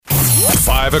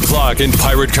5 o'clock in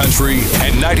Pirate Country,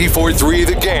 and 94.3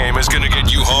 The Game is going to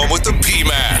get you home with the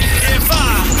P-Man. In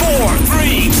 5, 4,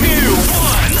 3, 2,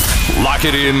 1. Lock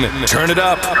it in, turn it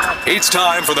up. It's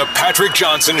time for the Patrick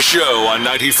Johnson Show on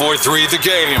 94.3 The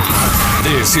Game.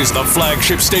 This is the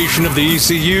flagship station of the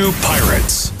ECU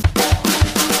Pirates.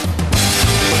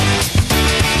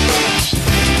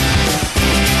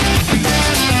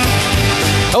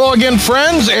 Hello again,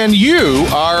 friends, and you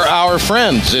are our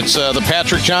friends. It's the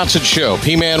Patrick Johnson Show.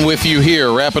 P-Man with you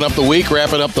here, wrapping up the week,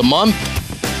 wrapping up the month,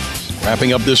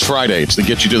 wrapping up this Friday. It's the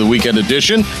Get You to the Weekend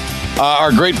edition.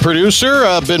 Our great producer,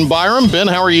 Ben Byram. Ben,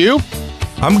 how are you?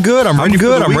 I'm good. I'm ready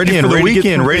for the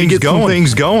weekend. Ready to get some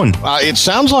things going. It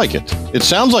sounds like it. It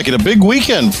sounds like it. A big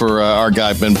weekend for our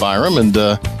guy, Ben Byram, and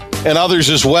others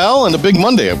as well, and a big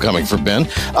Monday upcoming for Ben.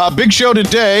 Big show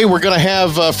today. We're going to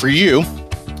have for you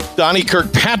Donnie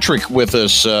Kirkpatrick with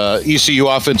us, ECU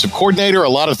offensive coordinator. A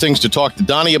lot of things to talk to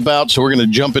Donnie about, so we're going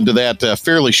to jump into that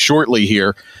fairly shortly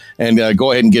here and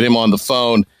go ahead and get him on the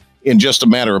phone in just a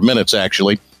matter of minutes,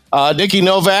 actually. Nikki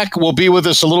Novak will be with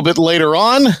us a little bit later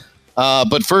on,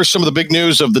 but first, some of the big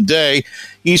news of the day.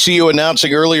 ECU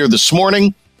announcing earlier this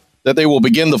morning that they will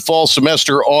begin the fall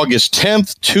semester August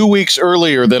 10th, 2 weeks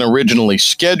earlier than originally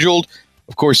scheduled.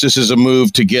 Of course, this is a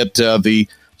move to get the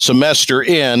semester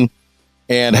in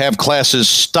and have classes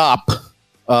stop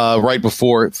right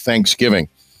before Thanksgiving.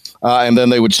 And then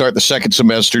they would start the second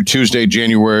semester Tuesday,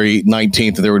 January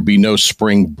 19th. There would be no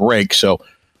spring break. So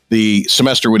the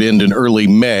semester would end in early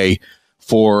May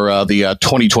for the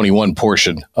 2021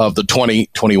 portion of the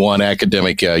 2021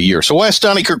 academic year. So we'll ask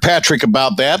Donnie Kirkpatrick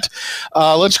about that.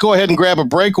 Let's go ahead and grab a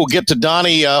break. We'll get to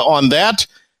Donnie on that.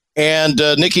 And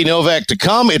Nikki Novak to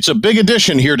come. It's a big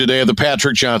edition here today of the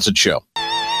Patrick Johnson Show.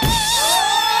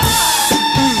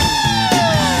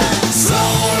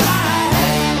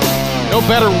 No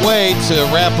better way to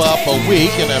wrap up a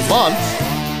week and a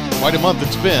month, quite a month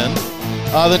it's been,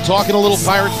 than talking a little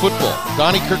Pirate football.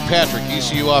 Donnie Kirkpatrick,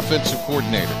 ECU offensive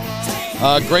coordinator.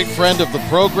 Great friend of the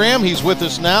program. He's with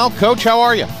us now. Coach, how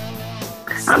are you?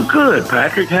 I'm good,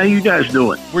 Patrick. How you guys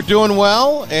doing? We're doing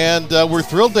well, and we're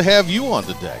thrilled to have you on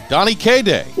today. Donnie K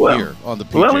Day here on the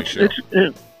PJ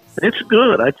Show. It's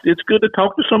good. It's good to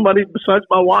talk to somebody besides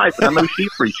my wife, and I know she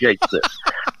appreciates this.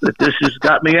 That this has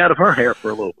got me out of her hair for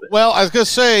a little bit. Well, I was going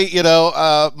to say,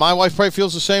 my wife probably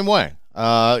feels the same way.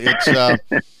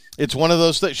 It's one of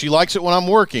those that she likes it when I'm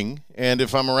working, and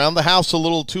if I'm around the house a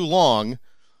little too long,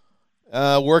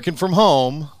 working from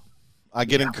home, I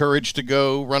get encouraged to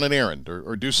go run an errand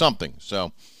or do something.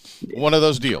 So, one of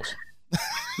those deals.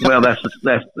 Well, that's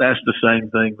the same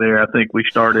thing there. I think we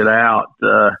started out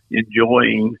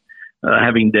enjoying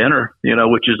having dinner,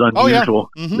 which is unusual.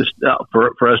 Oh, yeah. Mm-hmm.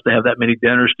 For us to have that many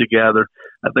dinners together.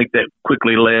 I think that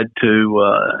quickly led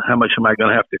to how much am I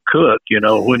going to have to cook?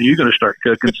 When are you going to start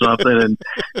cooking something? And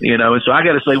and so I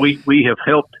got to say we have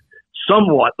helped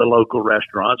somewhat the local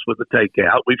restaurants with the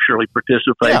takeout. We've surely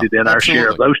participated in our share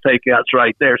of those takeouts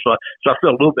right there. So I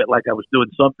feel a little bit like I was doing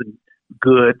something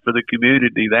good for the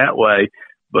community that way.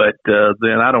 But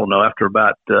then I don't know, after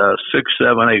about 6,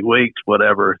 7, 8 weeks,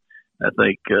 whatever, I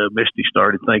think Misty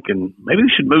started thinking maybe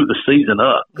we should move the season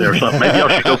up or something. Maybe y'all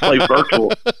should go play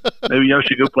virtual. Maybe y'all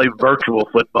should go play virtual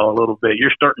football a little bit.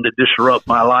 You're starting to disrupt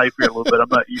my life here a little bit. I'm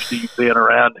not used to you being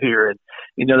around here. And,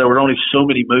 there were only so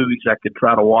many movies I could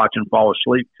try to watch and fall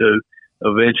asleep to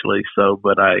eventually. So,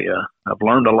 but I've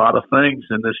learned a lot of things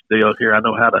in this deal here. I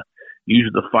know how to use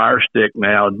the Fire Stick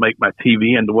now and make my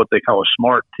TV into what they call a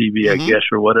smart TV, I guess,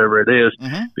 or whatever it is,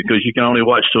 because you can only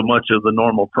watch so much of the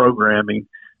normal programming.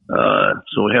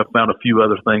 So we have found a few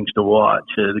other things to watch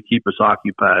to keep us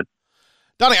occupied.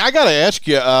 Donnie, I got to ask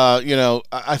you,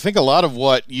 I think a lot of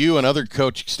what you and other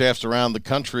coaching staffs around the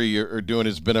country are doing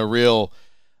has been a real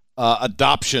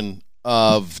adoption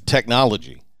of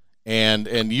technology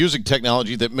and using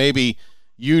technology that maybe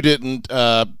you didn't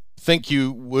think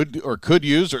you would or could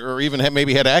use or even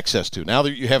maybe had access to. Now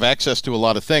that you have access to a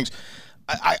lot of things,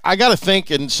 I got to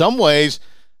think in some ways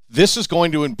this is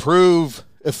going to improve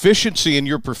efficiency in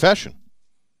your profession.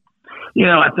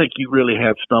 I think you really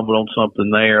have stumbled on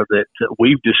something there that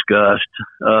we've discussed.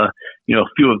 A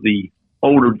few of the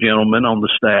older gentlemen on the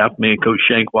staff, me and Coach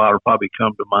Shankweiler probably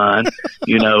come to mind,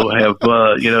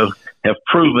 have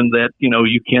proven that,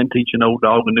 you can teach an old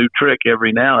dog a new trick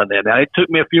every now and then. Now, it took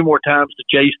me a few more times to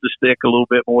chase the stick a little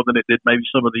bit more than it did maybe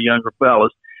some of the younger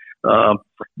fellas.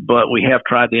 But we have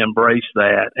tried to embrace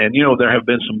that. And, there have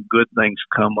been some good things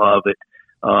come of it.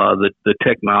 The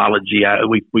technology,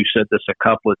 we've said this a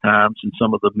couple of times in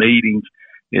some of the meetings,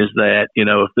 is that,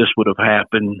 if this would have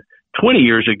happened, 20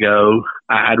 years ago,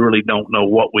 I really don't know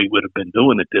what we would have been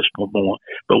doing at this point.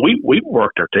 But we've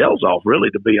worked our tails off, really,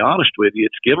 to be honest with you.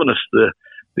 It's given us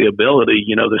the ability,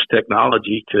 this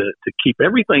technology to keep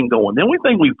everything going. The only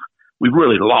thing we've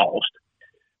really lost,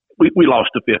 we lost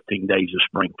the 15 days of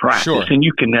spring practice, sure. And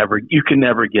you can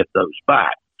never get those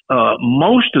back.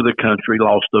 Most of the country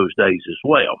lost those days as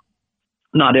well.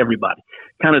 Not everybody.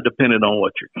 Kind of depended on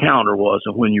what your calendar was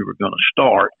and when you were going to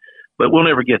start. But we'll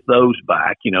never get those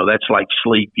back. That's like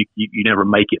sleep. You never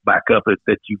make it back up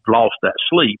that you've lost that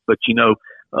sleep. But,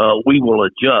 we will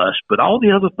adjust. But all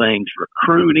the other things,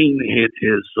 recruiting,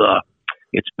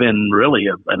 it's been really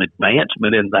an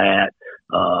advancement in that,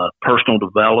 personal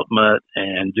development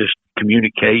and just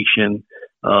communication.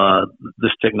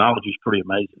 This technology is pretty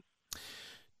amazing.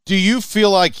 Do you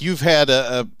feel like you've had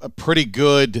a pretty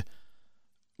good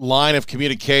line of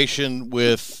communication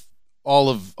with all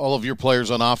of your players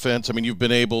on offense? I mean, you've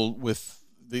been able with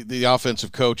the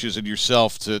offensive coaches and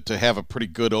yourself to have a pretty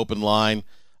good open line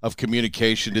of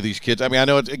communication to these kids. I mean, I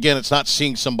know it's not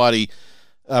seeing somebody,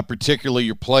 particularly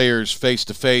your players, face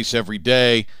to face every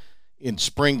day in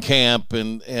spring camp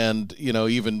and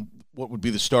even what would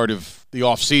be the start of the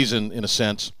off season in a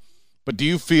sense. But do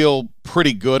you feel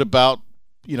pretty good about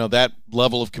that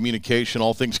level of communication,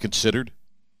 all things considered?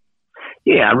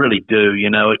 Yeah, I really do.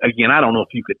 Again, I don't know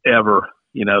if you could ever,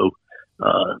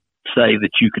 say that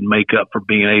you can make up for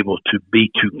being able to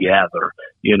be together,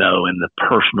 in the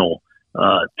personal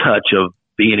touch of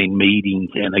being in meetings.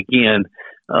 And again,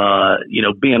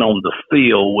 being on the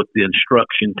field with the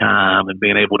instruction time and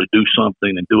being able to do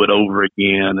something and do it over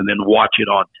again and then watch it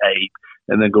on tape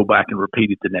and then go back and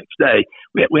repeat it the next day.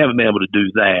 We haven't been able to do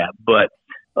that. But,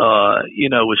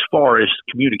 as far as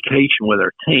communication with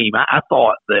our team, I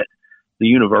thought that the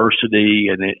university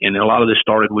and a lot of this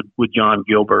started with John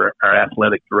Gilbert, our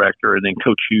athletic director, and then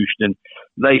Coach Houston.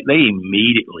 They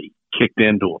immediately kicked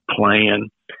into a plan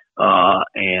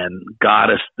and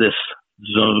got us this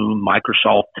Zoom,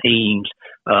 Microsoft Teams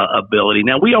ability.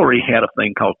 Now, we already had a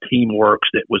thing called Teamworks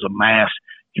that was a mass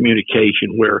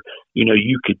communication where,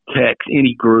 you could text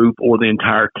any group or the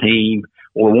entire team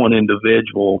or one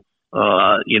individual,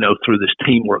 through this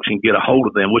Teamworks and get a hold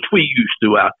of them, which we used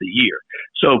throughout the year.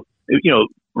 So,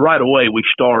 right away we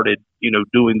started,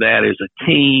 doing that as a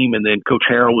team. And then Coach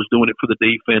Harrell was doing it for the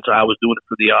defense. I was doing it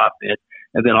for the offense.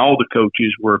 And then all the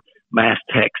coaches were mass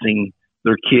texting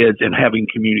their kids and having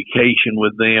communication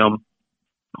with them,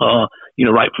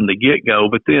 right from the get-go.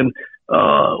 But then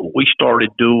we started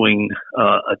doing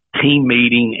a team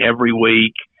meeting every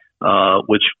week,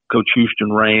 which Coach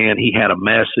Houston ran. He had a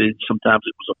message. Sometimes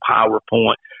it was a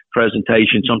PowerPoint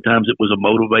presentation. Sometimes it was a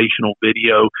motivational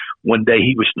video. One day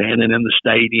he was standing in the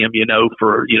stadium,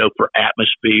 for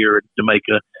atmosphere to make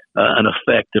an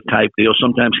effective type deal.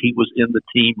 Sometimes he was in the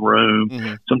team room.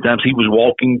 Mm-hmm. Sometimes he was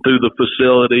walking through the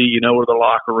facility, or the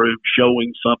locker room,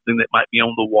 showing something that might be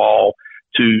on the wall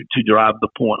to drive the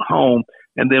point home.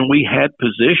 And then we had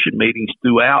position meetings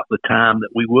throughout the time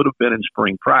that we would have been in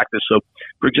spring practice. So,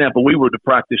 for example, we were to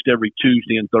practice every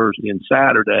Tuesday and Thursday and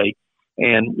Saturday.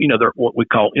 And, they're what we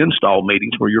call install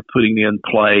meetings where you're putting in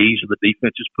plays, or the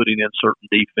defense is putting in certain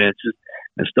defenses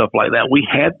and stuff like that. We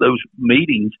had those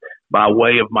meetings by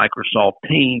way of Microsoft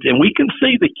Teams, and we can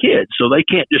see the kids, so they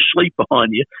can't just sleep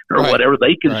on you or right. whatever.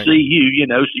 They can right. see you,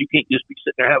 so you can't just be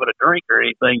sitting there having a drink or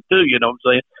anything too, you know what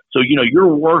I'm saying? So, you're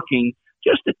working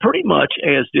just pretty much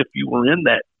as if you were in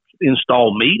that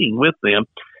install meeting with them.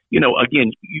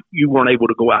 Again, you weren't able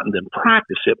to go out and then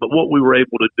practice it, but what we were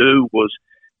able to do was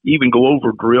even go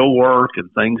over drill work and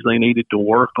things they needed to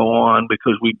work on,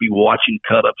 because we'd be watching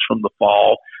cut-ups from the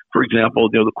fall. For example,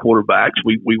 the quarterbacks,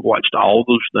 we watched all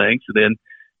those things, and then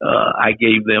I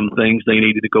gave them things they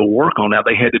needed to go work on. Now,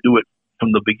 they had to do it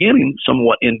from the beginning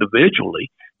somewhat individually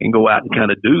and go out and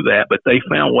kind of do that, but they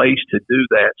found ways to do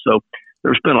that. So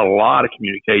there's been a lot of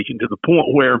communication to the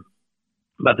point where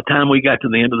by the time we got to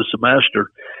the end of the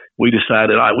semester, we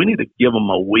decided, all right, we need to give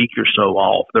them a week or so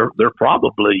off. They're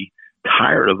probably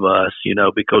tired of us,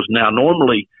 because now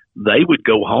normally they would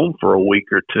go home for a week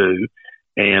or two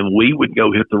and we would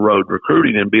go hit the road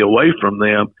recruiting and be away from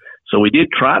them. So we did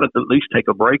try to at least take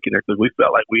a break in there because we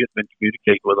felt like we had been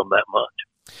communicating with them that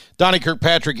much. Donnie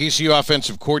Kirkpatrick, ECU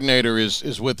offensive coordinator,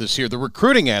 is with us here. The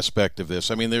recruiting aspect of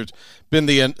this, I mean, there's been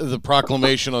the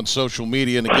proclamation on social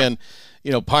media, and again,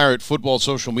 Pirate football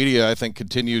social media, I think,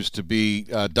 continues to be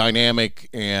dynamic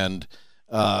and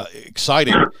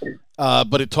exciting.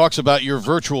 But it talks about your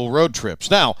virtual road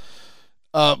trips. Now,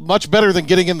 much better than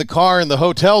getting in the car and the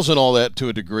hotels and all that to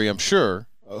a degree, I'm sure.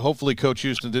 Hopefully Coach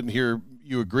Houston didn't hear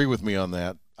you agree with me on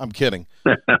that. I'm kidding.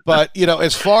 But,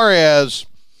 as far as,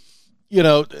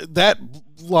 that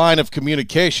line of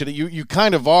communication, you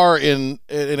kind of are in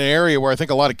an area where I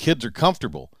think a lot of kids are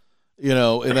comfortable, in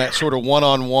that sort of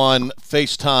one-on-one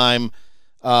FaceTime,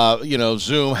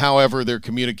 Zoom, however they're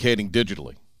communicating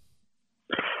digitally.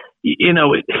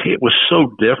 It was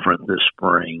so different this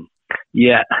spring.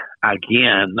 Yet,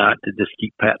 again, not to just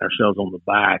keep patting ourselves on the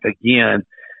back, again,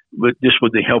 with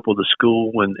the help of the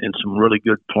school and some really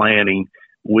good planning,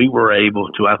 we were able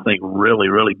to, I think, really,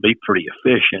 really be pretty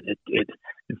efficient.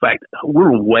 In fact,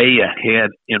 we're way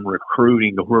ahead in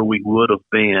recruiting to where we would have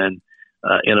been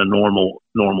in a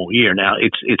normal year. Now,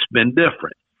 it's been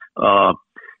different.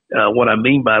 What I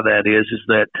mean by that is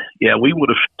that, we would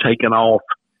have taken off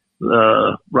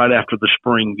right after the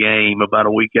spring game, about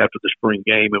a week after the spring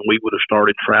game, and we would have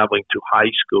started traveling to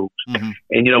high schools. Mm-hmm.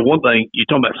 And, one thing, you're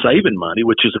talking about saving money,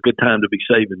 which is a good time to be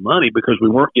saving money because we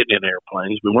weren't getting in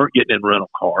airplanes. We weren't getting in rental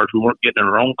cars. We weren't getting in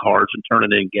our own cars and turning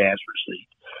in gas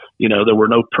receipts. There were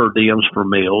no per diems for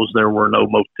meals. There were no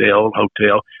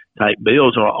hotel type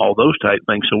bills or all those type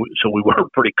things. So we were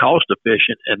pretty cost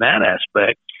efficient in that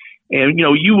aspect. And,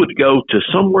 you would go to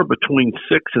somewhere between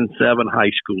 6 and 7 high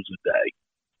schools a day.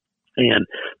 And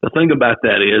the thing about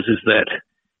that is that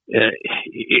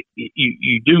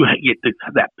you do get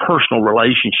that personal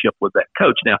relationship with that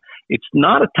coach. Now, it's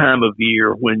not a time of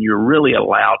year when you're really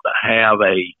allowed to have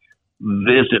a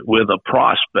visit with a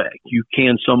prospect. You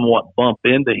can somewhat bump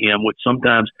into him, which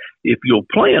sometimes if you're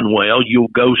playing well, you'll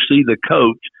go see the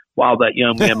coach while that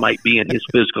young man might be in his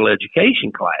physical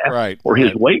education class or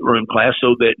his weight room class,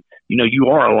 so that you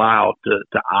are allowed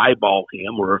to eyeball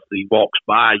him, or if he walks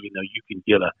by, you can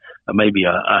get maybe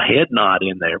a head nod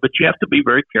in there. But you have to be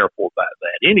very careful about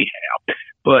that anyhow.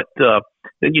 But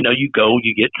then, you go,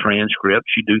 you get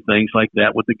transcripts, you do things like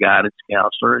that with the guidance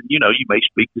counselor. And, you may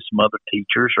speak to some other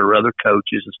teachers or other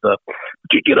coaches and stuff.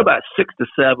 But you get about 6 to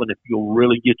 7 if you'll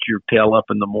really get your tail up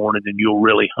in the morning and you'll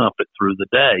really hump it through the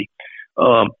day.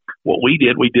 What we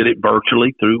did it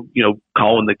virtually through,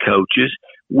 calling the coaches,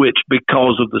 which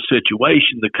because of the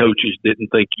situation, the coaches didn't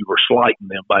think you were slighting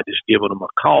them by just giving them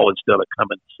a call instead of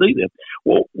coming to see them.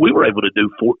 Well, we were able to do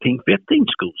 14, 15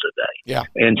 schools a day. Yeah.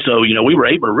 And so, we were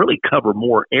able to really cover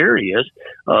more areas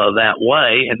that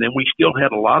way. And then we still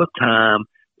had a lot of time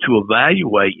to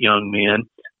evaluate young men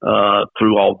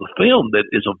through all the film that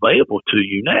is available to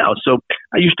you now. So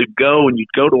I used to go, and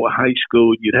you'd go to a high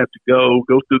school, you'd have to go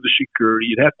through the security,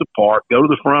 you'd have to park, go to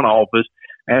the front office,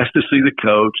 ask to see the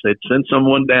coach. They'd send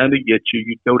someone down to get you.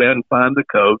 You'd go down and find the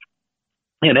coach.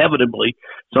 Inevitably,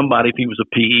 somebody, if he was a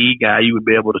PE guy, you would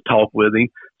be able to talk with him.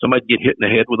 Somebody'd get hit in the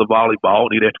head with a volleyball,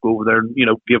 and he'd have to go over there and,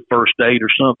 give first aid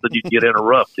or something. You'd get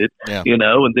interrupted,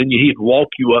 and then he'd walk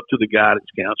you up to the guidance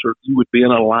counselor. You would be in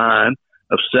a line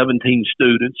of 17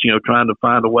 students, trying to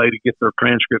find a way to get their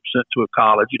transcript sent to a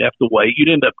college. You'd have to wait. You'd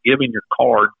end up giving your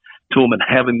card to them and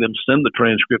having them send the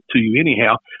transcript to you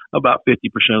anyhow about 50%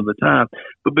 of the time.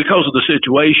 But because of the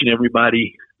situation,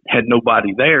 everybody had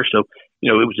nobody there. So, it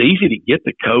was easy to get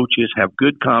the coaches, have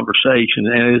good conversation.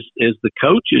 And as the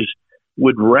coaches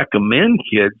would recommend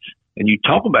kids, and you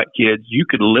talk about kids, you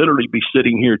could literally be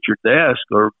sitting here at your desk,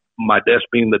 or my desk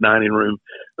being the dining room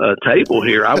table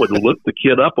here. I would look the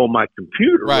kid up on my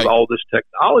computer with all this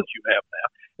technology you have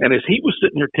now. And as he was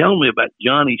sitting here telling me about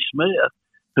Johnny Smith,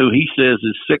 who he says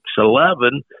is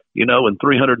 6'11", and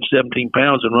 317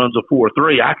 pounds and runs a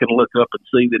 4.3, I can look up and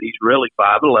see that he's really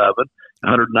 5'11",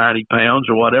 190 pounds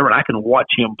or whatever, and I can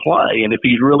watch him play. And if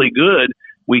he's really good,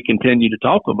 we continue to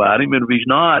talk about him. And if he's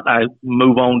not, I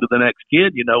move on to the next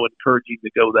kid, encourage him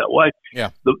to go that way.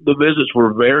 Yeah. The visits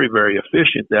were very, very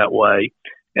efficient that way.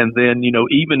 And then,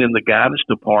 even in the guidance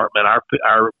department,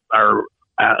 our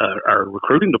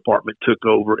recruiting department took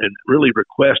over and really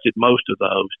requested most of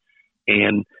those.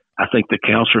 And I think the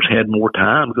counselors had more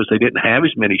time because they didn't have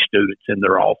as many students in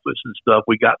their office and stuff.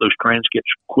 We got those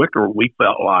transcripts quicker, we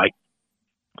felt like.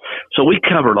 So we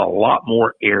covered a lot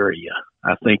more area,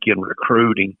 I think, in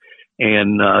recruiting.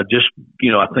 And I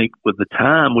think with the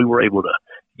time we were able to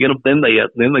get them.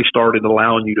 Then they started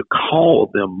allowing you to call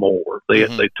them more. They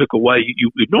took away, you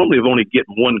normally have only get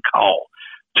one call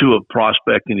to a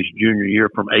prospect in his junior year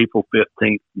from April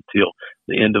 15th until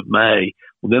the end of May.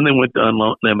 Well, then they went to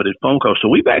unlimited phone calls. So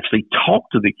we've actually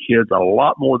talked to the kids a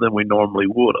lot more than we normally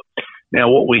would have. Now,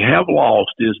 what we have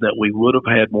lost is that we would have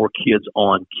had more kids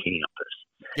on campus.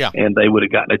 Yeah. And they would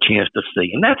have gotten a chance to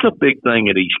see. And that's a big thing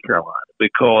at East Carolina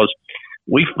because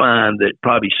we find that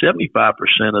probably 75%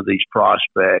 of these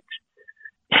prospects,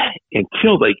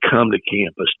 until they come to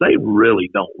campus, they really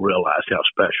don't realize how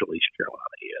special East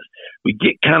Carolina is. We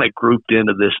get kind of grouped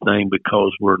into this thing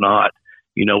because we're not,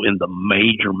 in the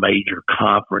major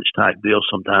conference type deal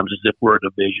sometimes, as if we're a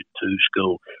Division II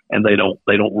school, and they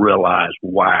don't realize,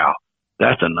 wow,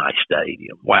 that's a nice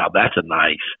stadium. Wow, that's a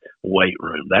nice weight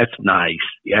room. That's nice.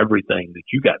 Everything that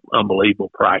you got, unbelievable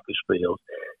practice fields.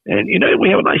 And, we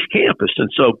have a nice campus.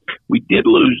 And so we did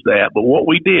lose that. But what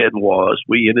we did was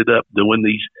we ended up doing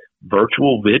these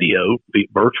virtual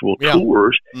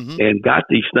tours and got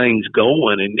these things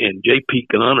going. And J.P.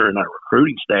 Gunner and our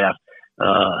recruiting staff,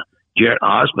 Jarrett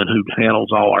Osmond, who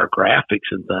handles all our graphics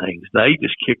and things, they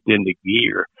just kicked into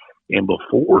gear. And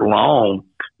before long,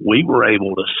 we were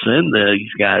able to send these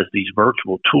guys these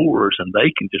virtual tours, and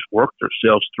they can just work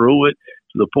themselves through it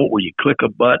to the point where you click a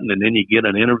button and then you get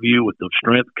an interview with the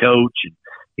strength coach, and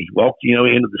he walked,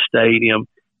 into the stadium.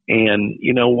 And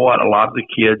you know what? A lot of the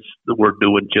kids that were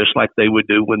doing just like they would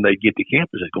do when they get to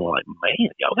campus, they're going like, man,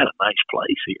 y'all got a nice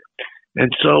place here.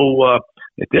 And so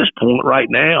at this point right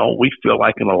now, we feel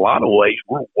like in a lot of ways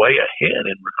we're way ahead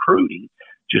in recruiting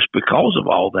just because of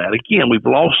all that. Again, we've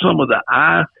lost some of the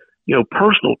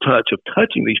personal touch of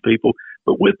touching these people,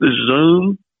 but with the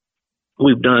Zoom,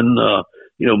 we've done,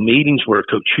 meetings where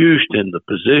Coach Houston, the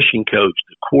position coach,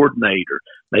 the coordinator,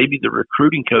 maybe the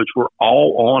recruiting coach, we're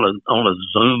all on a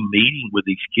Zoom meeting with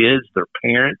these kids, their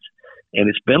parents, and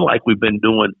it's been like we've been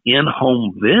doing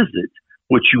in-home visits,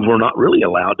 which you were not really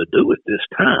allowed to do at this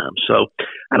time. So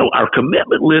our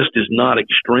commitment list is not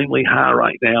extremely high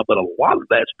right now, but a lot of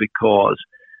that's because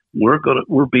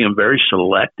we're being very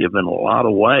selective in a lot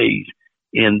of ways,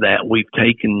 in that we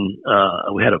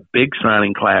had a big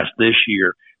signing class this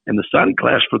year, and the signing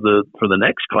class for the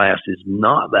next class is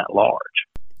not that large.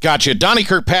 Gotcha. Donnie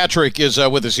Kirkpatrick is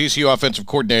with us, ECU offensive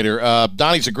coordinator.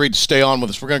 Donnie's agreed to stay on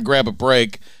with us. We're going to grab a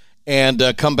break and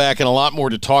come back, and a lot more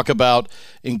to talk about,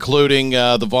 including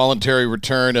the voluntary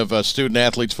return of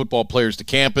student-athletes, football players to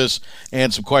campus,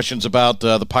 and some questions about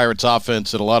the Pirates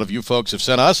offense that a lot of you folks have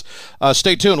sent us.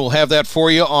 Stay tuned. We'll have that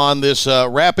for you on this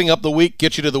wrapping up the week,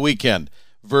 get you to the weekend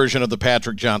version of the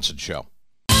Patrick Johnson Show.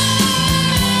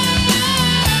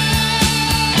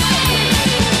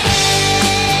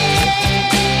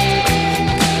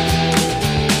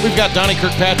 We've got Donnie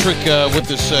Kirkpatrick with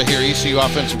us here, ECU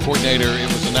offensive coordinator. It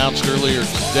was announced earlier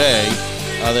today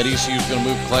that ECU is going to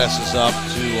move classes up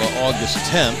to August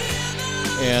 10th,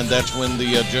 and that's when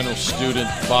the general student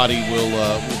body will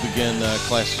begin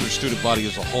classes, or student body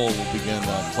as a whole will begin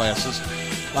classes.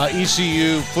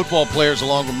 ECU football players,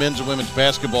 along with men's and women's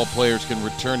basketball players, can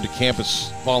return to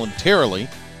campus voluntarily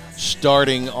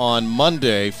starting on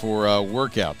Monday for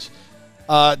workouts.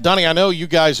 Donnie, I know you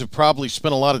guys have probably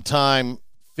spent a lot of time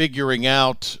figuring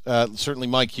out, certainly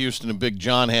Mike Houston and Big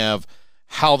John have,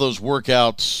 how those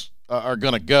workouts are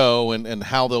going to go and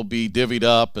how they'll be divvied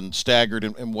up and staggered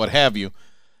and what have you.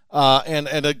 And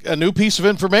a new piece of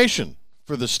information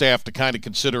for the staff to kind of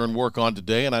consider and work on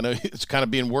today. And I know it's kind of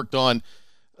being worked on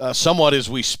somewhat as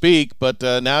we speak, but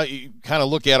now you kind of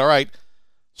look at, all right,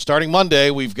 starting Monday,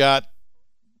 we've got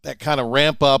that kind of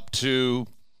ramp up to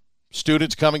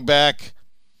students coming back.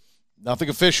 Nothing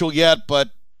official yet, but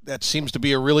that seems to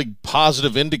be a really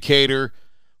positive indicator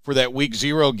for that week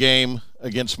 0 game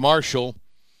against Marshall.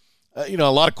 A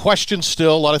lot of questions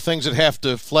still, a lot of things that have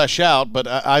to flesh out, but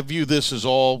I view this as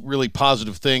all really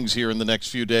positive things here in the next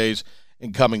few days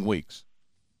and coming weeks.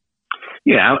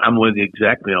 Yeah, I'm with you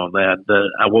exactly on that.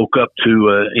 I woke up to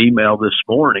an email this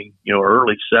morning,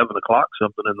 early 7 o'clock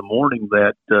something in the morning,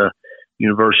 that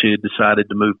University had decided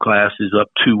to move classes up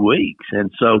 2 weeks.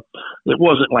 And so it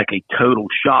wasn't like a total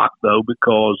shock, though,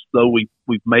 because though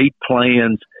we've made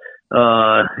plans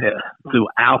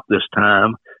throughout this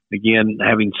time, again,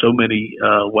 having so many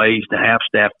ways to have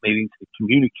staff meetings to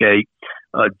communicate,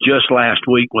 just last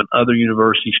week when other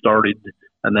universities started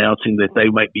announcing that they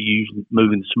might be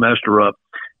moving the semester up,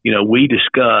 we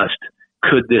discussed,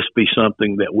 could this be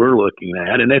something that we're looking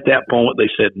at? And at that point, they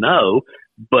said no.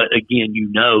 But again,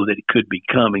 that it could be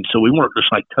coming. So we weren't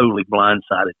just like totally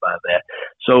blindsided by that.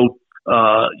 So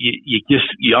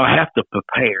you have to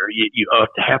prepare. You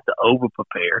have to over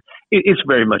prepare. It's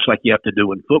very much like you have to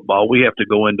do in football. We have to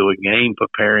go into a game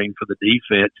preparing for the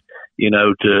defense,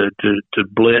 to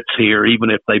blitz here,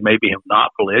 even if they maybe have not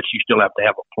blitzed. You still have to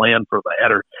have a plan for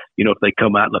that, or if they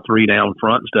come out in a 3-down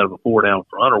front instead of a 4-down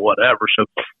front or whatever. So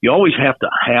you always have to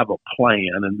have a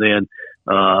plan, and then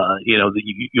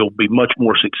you'll be much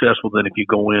more successful than if you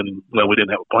go in and, we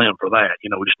didn't have a plan for that.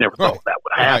 We just never thought that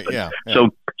would happen. Right, yeah.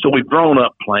 So we've drawn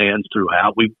up plans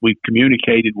throughout. We've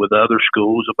communicated with other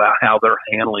schools about how they're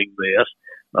handling this.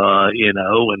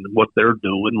 and what they're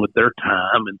doing with their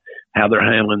time and how they're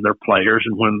handling their players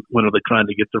and when are they trying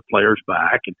to get their players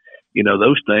back and,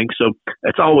 those things. So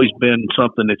it's always been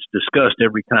something that's discussed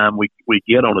every time we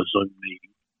get on a Zoom meeting.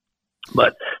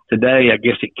 But today, I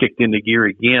guess it kicked into gear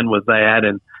again with that.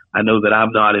 And I know that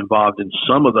I'm not involved in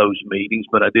some of those meetings,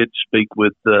 but I did speak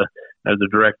with the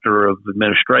director of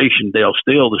administration, Dale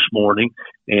Steele, this morning,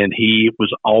 and he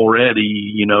was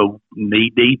already,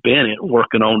 knee deep in it,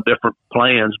 working on different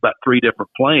plans, about 3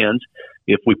 different plans.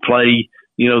 If we play,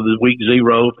 the week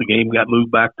 0, if the game got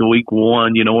moved back to week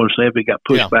 1, you know what I'm saying? If it got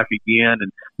pushed back again,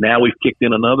 and now we've kicked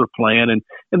in another plan. And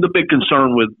the big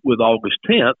concern with August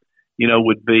 10th,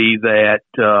 would be that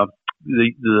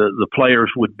the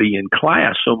players would be in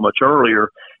class so much earlier,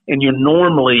 and you're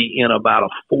normally in about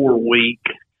a 4-week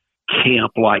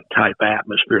camp-like type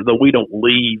atmosphere. Though we don't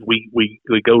leave, we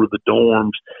go to the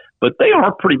dorms, but they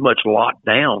are pretty much locked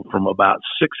down from about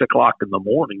 6 o'clock in the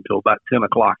morning till about 10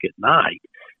 o'clock at night,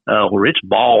 where it's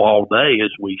ball all day,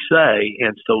 as we say.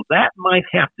 And so that might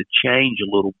have to change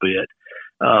a little bit.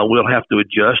 We'll have to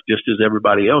adjust just as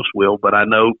everybody else will, but I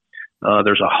know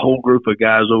there's a whole group of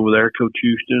guys over there, Coach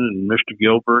Houston and Mr.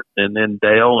 Gilbert, and then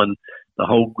Dale, and the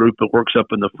whole group that works up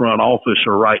in the front office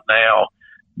are right now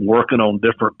working on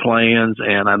different plans,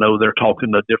 and I know they're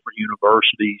talking to different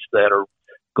universities that are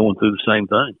going through the same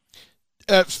thing.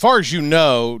 As far as you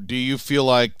know, do you feel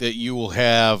like that you will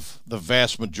have the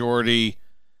vast majority,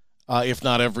 if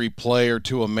not every player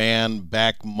to a man,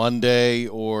 back Monday,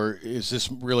 or is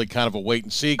this really kind of a wait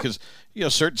and see? Because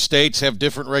certain states have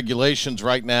different regulations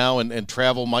right now, and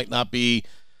travel might not be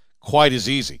quite as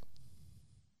easy.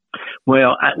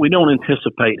 Well, we don't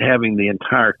anticipate having the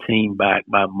entire team back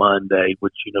by Monday,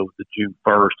 which, the June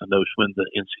 1st, and those when the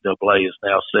NCAA has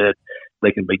now said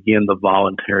they can begin the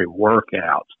voluntary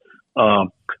workouts.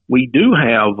 We do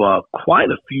have quite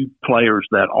a few players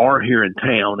that are here in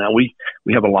town. Now, we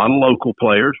have a lot of local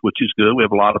players, which is good. We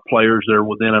have a lot of players that are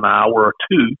within an hour or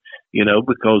two,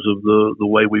 because of the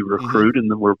way we recruit, and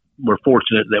then we're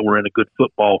fortunate that we're in a good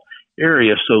football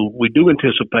area. So we do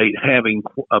anticipate having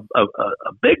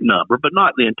a big number, but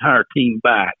not the entire team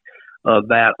back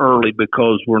that early,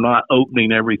 because we're not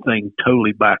opening everything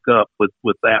totally back up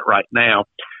with that right now.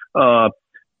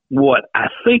 What I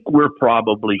think we're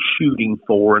probably shooting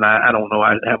for, and I don't know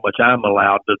how much I'm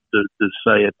allowed to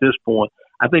say at this point,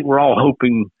 I think we're all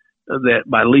hoping that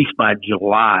at least by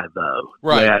July, though,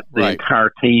 that the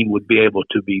entire team would be able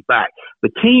to be back.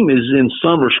 The team is in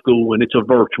summer school, and it's a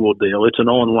virtual deal. It's an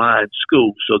online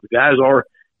school, so the guys are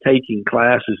taking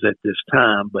classes at this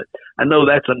time. But I know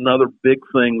that's another big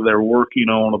thing they're working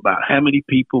on, about how many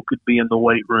people could be in the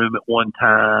weight room at one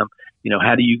time.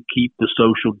 How do you keep the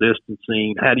social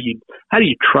distancing? How do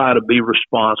you try to be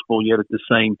responsible, yet at the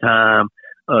same time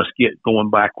us get going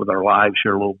back with our lives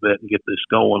here a little bit and get this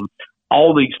going?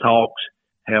 All these talks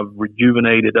have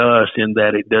rejuvenated us in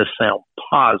that it does sound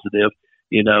positive,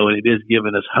 and it is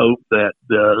giving us hope that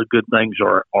the good things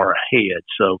are ahead.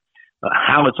 So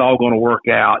how it's all going to work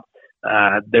out,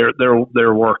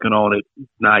 they're working on it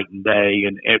night and day,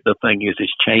 and the thing is,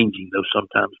 it's changing though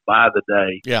sometimes by the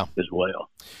day as well.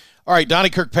 All right, Donnie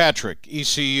Kirkpatrick,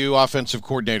 ECU offensive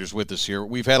coordinators with us here.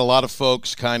 We've had a lot of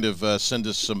folks kind of send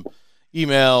us some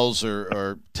emails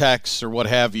or texts or what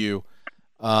have you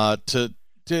to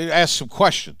ask some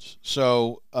questions.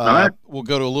 So we'll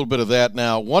go to a little bit of that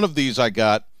now. One of these I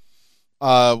got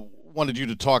wanted you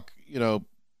to talk,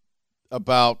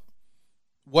 about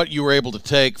what you were able to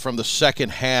take from the second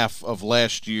half of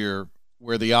last year,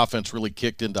 where the offense really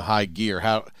kicked into high gear.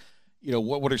 How,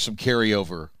 what are some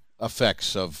carryover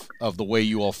effects of the way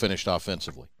you all finished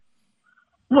offensively?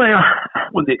 Well,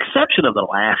 with the exception of the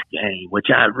last game, which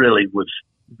I really was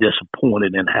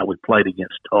disappointed in how we played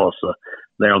against Tulsa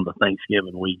there on the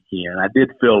Thanksgiving weekend, I did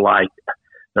feel like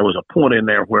there was a point in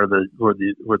there where the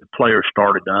players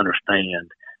started to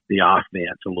understand the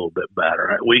offense a little bit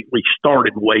better. We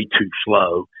started way too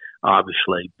slow,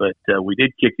 obviously, but we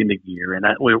did kick into gear, and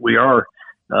we are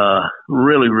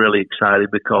really, really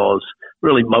excited because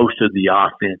really most of the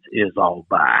offense is all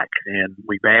back, and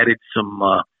we've added some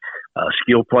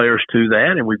skill players to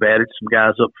that, and we've added some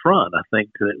guys up front. I think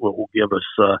that will give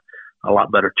us a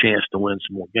lot better chance to win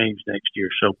some more games next year.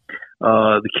 So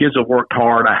the kids have worked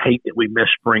hard. I hate that we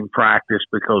missed spring practice,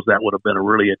 because that would have been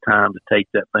really a time to take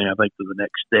that thing, I think, to the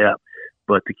next step.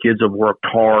 But the kids have worked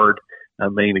hard. I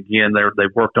mean, again,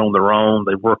 they've worked on their own.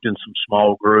 They've worked in some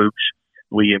small groups.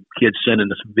 We have kids sending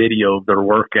us video of their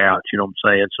workouts, you know what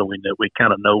I'm saying? So we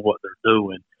kind of know what they're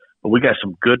doing. But we got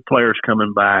some good players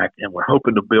coming back, and we're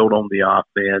hoping to build on the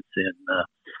offense.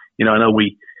 And, I know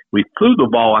we we threw the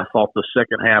ball, I thought, the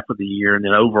second half of the year, and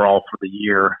then overall for the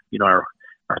year, our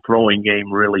throwing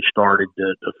game really started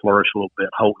to flourish a little bit.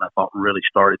 Holton, I thought, really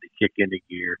started to kick into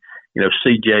gear.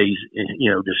 CJ's,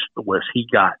 just was he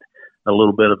got a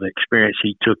little bit of experience,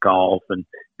 he took off, and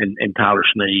Tyler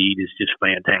Snead is just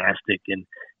fantastic, and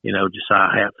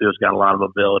Josiah Hatfield's got a lot of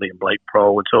ability, and Blake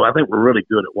Pro, and so I think we're really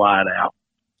good at wide out.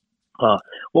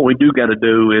 What we do got to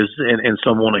do is, and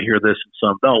some want to hear this and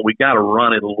some don't, we got to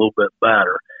run it a little bit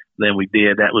better than we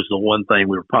did. That was the one thing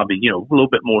we were probably, a little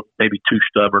bit more, maybe too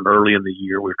stubborn early in the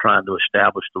year. We were trying to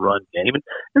establish the run game.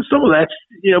 And some of that's,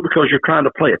 because you're trying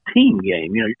to play a team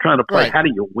game. You're trying to play, How do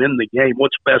you win the game?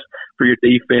 What's best for your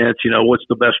defense? What's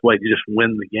the best way to just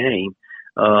win the game?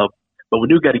 But we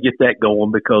do got to get that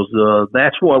going, because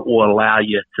that's what will allow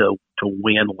you to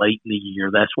win late in the year.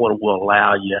 That's what will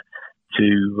allow you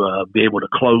to be able to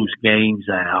close games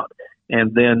out.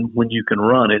 And then when you can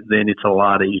run it, then it's a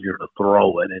lot easier to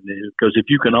throw it. And because if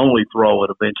you can only throw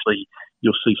it, eventually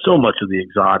you'll see so much of the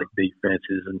exotic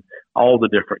defenses and all the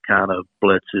different kind of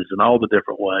blitzes and all the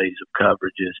different ways of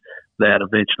coverages that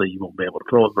eventually you won't be able to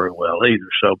throw it very well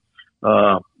either. So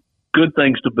good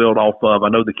things to build off of. I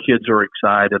know the kids are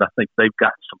excited. I think they've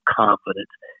gotten some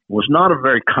confidence. It was not a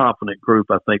very confident group,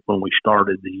 I think, when we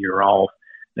started the year off.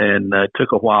 And it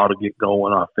took a while to get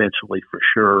going offensively for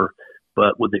sure.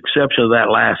 But with the exception of that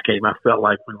last game, I felt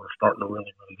like we were starting to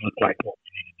really look like what we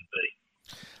needed to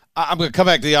be. I'm going to come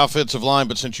back to the offensive line,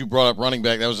 but since you brought up running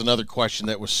back, that was another question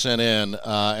that was sent in,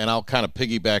 and I'll kind of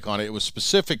piggyback on it. It was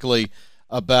specifically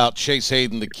about Chase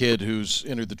Hayden, the kid who's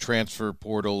entered the transfer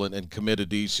portal and committed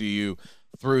to ECU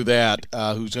through that,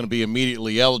 who's going to be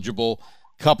immediately eligible.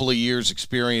 Couple of years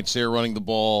experience there running the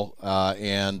ball,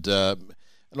 and I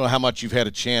don't know how much you've had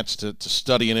a chance to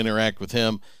study and interact with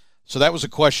him. So that was a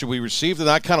question we received, and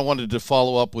I kind of wanted to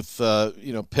follow up with,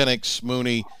 Penix,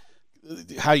 Mooney,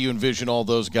 how you envision all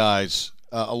those guys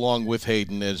along with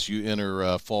Hayden as you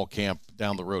enter fall camp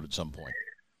down the road at some point.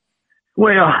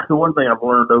 Well, the one thing I've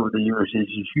learned over the years is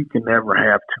you can never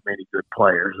have too many good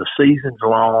players. The season's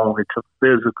long. It's a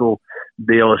physical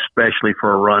deal, especially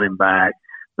for a running back.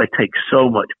 They take so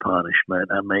much punishment.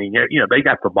 I mean, they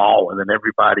got the ball, and then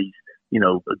everybody's,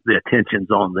 the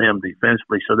attention's on them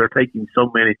defensively. So they're taking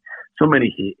so many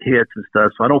hits and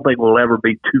stuff. So I don't think we'll ever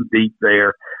be too deep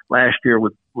there. Last year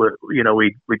we'd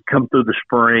come through the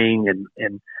spring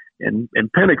and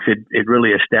Penix had really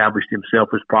established himself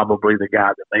as probably the guy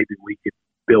that maybe we could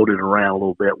build it around a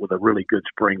little bit with a really good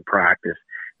spring practice.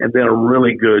 And then a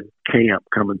really good camp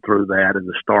coming through that in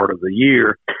the start of the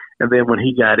year. And then when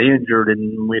he got injured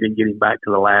and we didn't get him back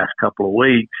to the last couple of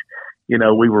weeks,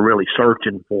 we were really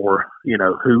searching for,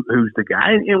 who's the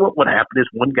guy. And what would happen is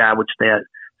one guy would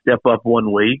step up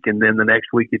one week, and then the next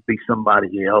week it'd be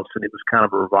somebody else, and it was kind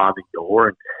of a revolving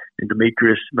door. And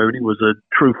Demetrius Mooney was a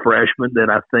true freshman that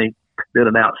I think did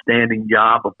an outstanding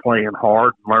job of playing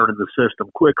hard and learning the system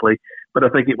quickly. But I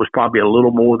think it was probably a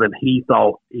little more than he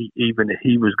thought even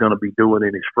he was going to be doing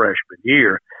in his freshman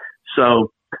year.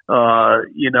 So,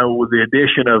 with the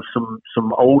addition of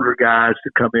some older guys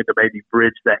to come in to maybe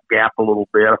bridge that gap a little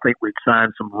bit, I think we'd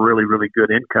signed some really, really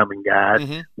good incoming guys.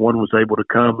 Mm-hmm. One was able to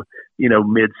come,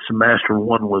 mid-semester,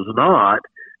 one was not.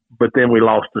 But then we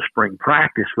lost the spring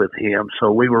practice with him.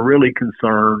 So we were really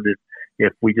concerned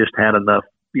if we just had enough,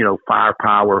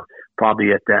 firepower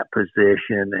probably at that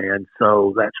position. And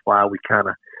so that's why we kind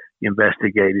of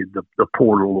investigated the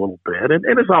portal a little bit.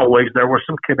 And as always, there were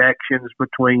some connections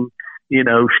between,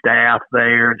 staff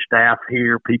there and staff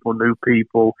here, people knew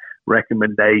people,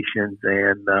 recommendations.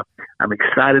 And I'm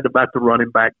excited about the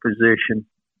running back position.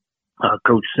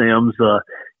 Coach Sims,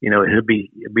 it'd be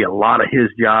a lot of his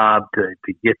job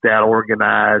to get that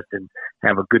organized and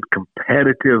have a good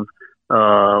competitive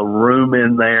room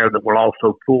in there that will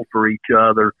also pull for each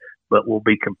other, but will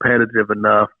be competitive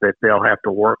enough that they'll have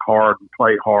to work hard and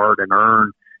play hard and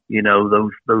earn,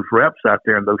 those reps out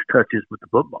there and those touches with the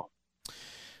football.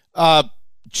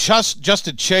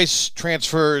 Justin Chase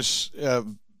transfers,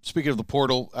 speaking of the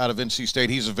portal, out of NC State.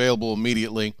 He's available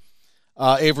immediately.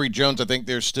 Avery Jones, I think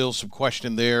there's still some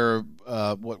question there,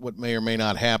 what may or may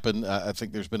not happen. I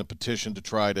think there's been a petition to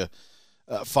try to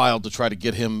filed to try to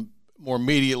get him more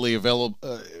immediately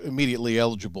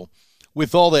eligible.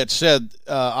 With all that said,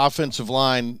 offensive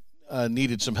line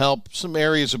needed some help. Some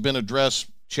areas have been addressed.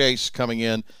 Chase coming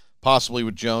in, possibly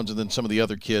with Jones, and then some of the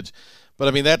other kids. But,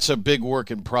 I mean, that's a big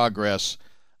work in progress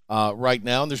right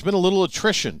now. And there's been a little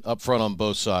attrition up front on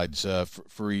both sides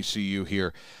for ECU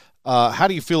here. How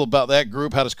do you feel about that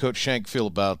group? How does Coach Shank feel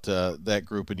about that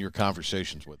group and your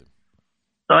conversations with him?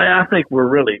 I think we're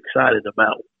really excited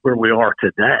about where we are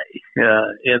today,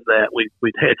 in that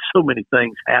we've had so many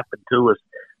things happen to us,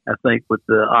 I think, with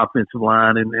the offensive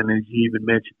line and as you even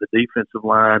mentioned, the defensive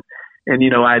line. And,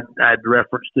 I'd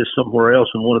referenced this somewhere else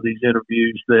in one of these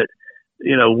interviews that,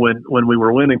 when we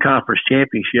were winning conference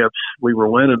championships, we were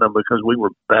winning them because we were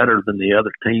better than the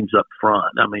other teams up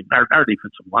front. I mean, our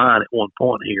defensive line at one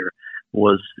point here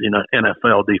was,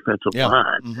 NFL defensive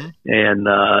line. Mm-hmm. And,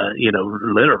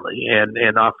 literally.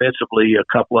 And offensively,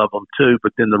 a couple of them too,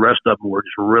 but then the rest of them were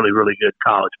just really, really good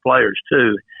college players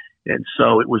too. And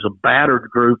so it was a battered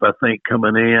group, I think,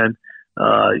 coming in.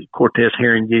 Cortez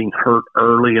Herring getting hurt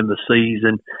early in the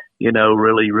season,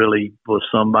 really, really was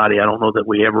somebody. I don't know that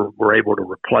we ever were able to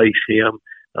replace him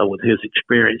with his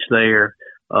experience there.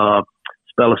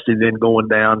 Spellacy then going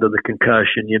down to the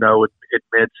concussion, at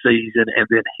mid-season, and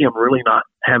then him really not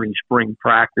having spring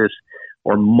practice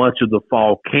or much of the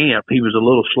fall camp. He was a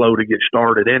little slow to get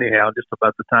started anyhow. Just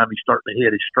about the time he's starting to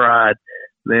hit his stride,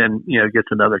 then, gets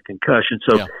another concussion.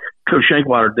 So Coach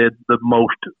Shankwater did the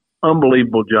most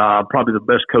unbelievable job, probably the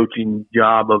best coaching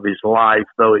job of his life,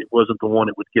 though it wasn't the one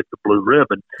that would get the blue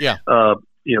ribbon. Yeah.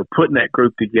 Putting that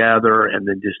group together and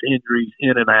then just injuries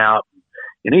in and out.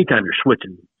 And anytime you're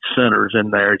switching centers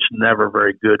in there, it's never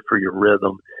very good for your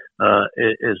rhythm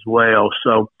as well.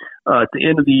 So at the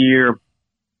end of the year,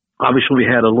 obviously we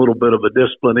had a little bit of a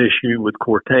discipline issue with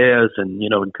Cortez and,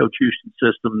 in Coach Houston's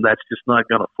system, that's just not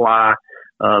going to fly.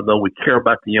 Though we care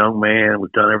about the young man,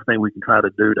 we've done everything we can try to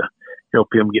do to help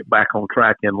him get back on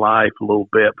track in life a little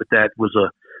bit. But that was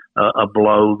a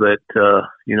blow that,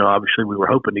 obviously we were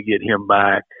hoping to get him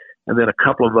back. And then a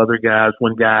couple of other guys,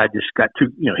 one guy just got too,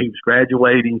 he was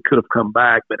graduating, could have come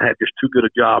back, but had just too good a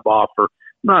job offer.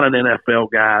 Not an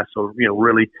NFL guy. So,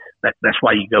 really that's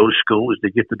why you go to school, is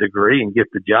to get the degree and get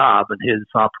the job. And his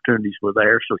opportunities were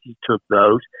there. So he took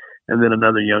those. And then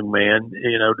another young man,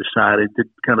 decided to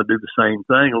kind of do the same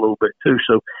thing a little bit too.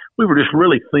 So we were just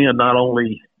really thin, not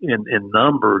only in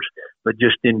numbers, but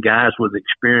just in guys with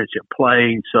experience at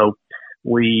playing. So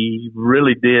we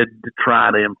really did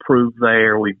try to improve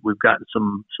there. We've gotten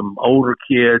some older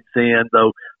kids in,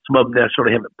 though some of them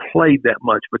necessarily haven't played that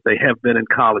much, but they have been in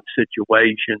college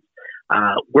situations.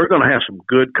 We're going to have some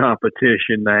good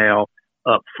competition now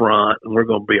up front, and we're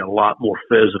going to be a lot more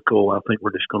physical. I think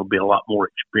we're just going to be a lot more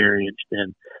experienced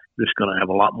and just going to have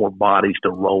a lot more bodies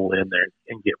to roll in there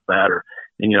and get better.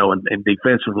 And, and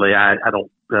defensively, I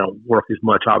don't work as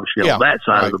much, obviously, on that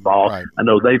side of the ball. Right. I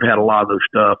know they've had a lot of those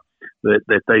stuff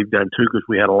that they've done too, because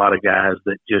we had a lot of guys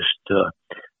that just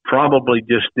probably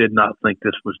just did not think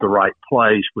this was the right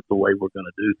place with the way we're going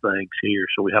to do things here.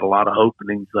 So we had a lot of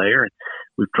openings there, and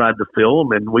we've tried to fill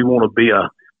them, and we want to be a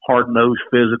hard-nosed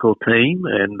physical team,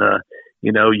 and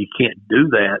you can't do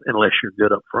that unless you're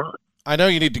good up front. I know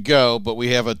you need to go, but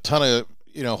we have a ton of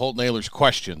Holton Ahlers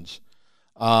questions.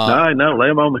 I know, lay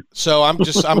them on me. So I'm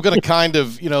going to kind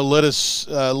of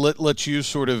let you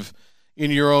sort of, in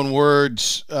your own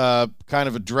words, kind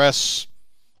of address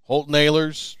Holton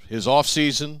Ahlers, his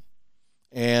offseason,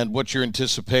 and what you're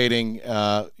anticipating,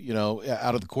 out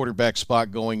of the quarterback spot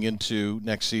going into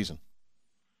next season.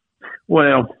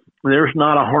 Well, there's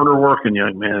not a harder working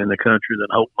young man in the country than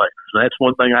Holton Ahlers. That's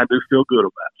one thing I do feel good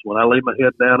about. So when I lay my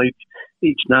head down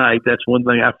each night, that's one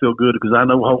thing I feel good, because I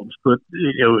know Holton's put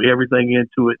everything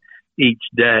into it each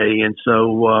day, and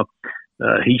so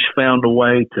he's found a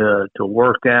way to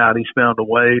work out. He's found a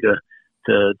way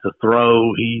to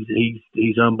throw.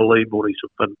 He's unbelievable. He's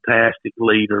a fantastic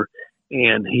leader,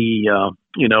 and he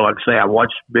like I say, I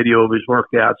watched video of his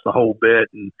workouts the whole bit,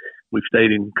 and we've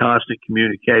stayed in constant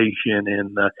communication,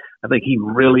 and I think he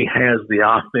really has the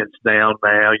offense down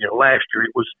now. Last year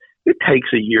it takes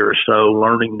a year or so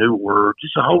learning new words.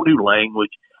 It's a whole new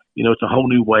language. It's a whole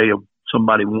new way of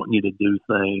somebody wanting you to do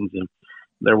things. And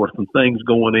there were some things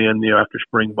going in, after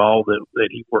spring ball that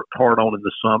he worked hard on in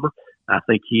the summer. I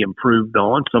think he improved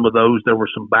on some of those. There were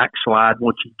some backslide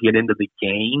once you get into the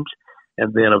games.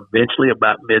 And then eventually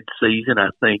about mid-season, I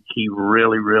think he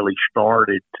really, really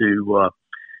started to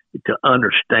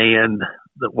understand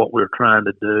that what we were trying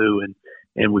to do,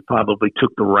 and we probably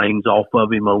took the reins off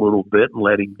of him a little bit and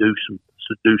let him do some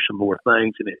more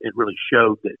things, and it really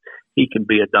showed that he can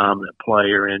be a dominant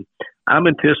player. And I'm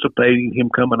anticipating him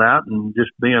coming out and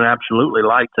just being absolutely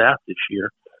lights out this year.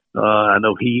 I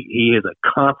know he is a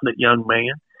confident young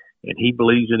man, and he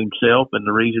believes in himself, and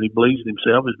the reason he believes in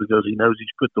himself is because he knows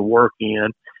he's put the work in,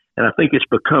 and I think it's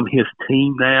become his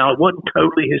team now. It wasn't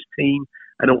totally his team,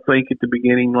 I don't think, at the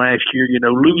beginning last year.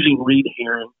 Losing Reed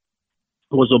Herring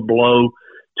was a blow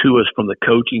to us from the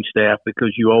coaching staff,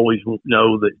 because you always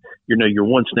know that you're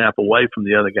one snap away from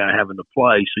the other guy having to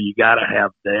play, so you got to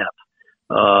have depth.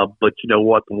 But you know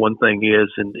what? The one thing is,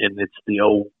 and it's the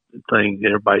old thing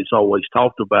everybody's always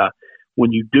talked about,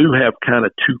 when you do have kind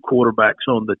of two quarterbacks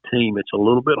on the team, it's a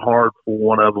little bit hard for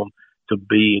one of them to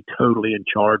be totally in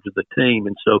charge of the team.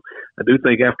 And so I do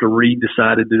think after Reed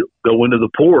decided to go into the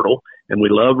portal, and we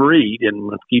love Reed and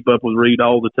let's keep up with Reed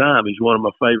all the time, he's one of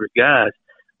my favorite guys.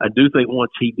 I do think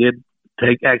once he did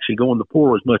actually go in the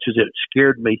portal, as much as it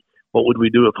scared me, what would we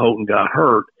do if Holton got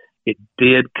hurt? It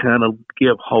did kind of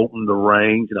give Holton the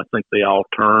reins, and I think they all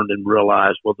turned and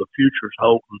realized, well, the future's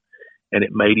Holton, and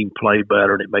it made him play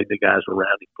better, and it made the guys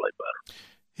around him play better.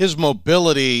 His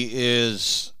mobility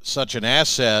is such an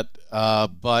asset,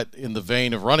 but in the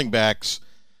vein of running backs,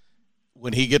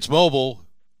 when he gets mobile,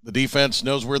 the defense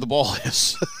knows where the ball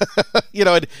is.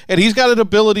 And he's got an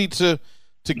ability to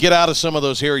get out of some of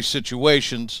those hairy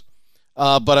situations.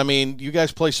 But, I mean, you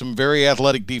guys play some very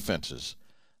athletic defenses.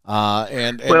 We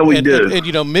do.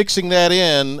 And mixing that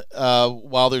in,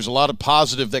 while there's a lot of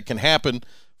positive that can happen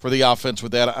for the offense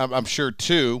with that, I'm sure,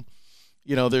 too,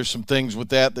 there's some things with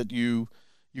that you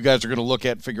guys are going to look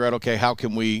at and figure out, okay, how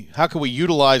can we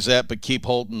utilize that but keep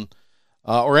Holton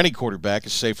or any quarterback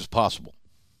as safe as possible?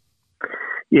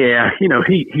 Yeah,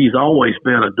 he's always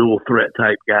been a dual threat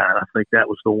type guy. And I think that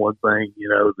was the one thing,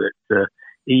 that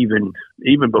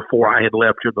even before I had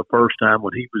left here the first time,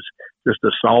 when he was just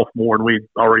a sophomore and we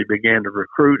already began to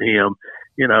recruit him,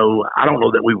 I don't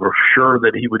know that we were sure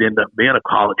that he would end up being a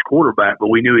college quarterback, but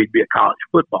we knew he'd be a college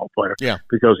football player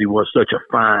because he was such a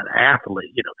fine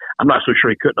athlete. I'm not so sure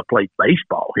he couldn't have played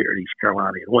baseball here at East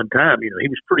Carolina at one time. He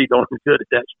was pretty darn good at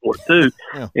that sport too.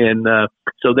 Yeah. And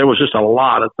so there was just a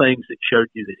lot of things that showed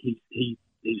you that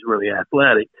he's really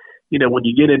athletic. When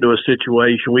you get into a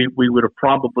situation, we would have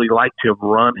probably liked to have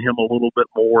run him a little bit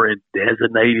more in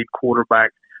designated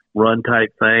quarterback run type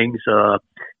things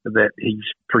that he's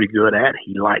pretty good at.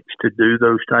 He likes to do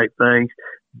those type things.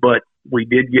 But we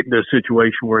did get into a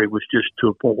situation where it was just to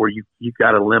a point where you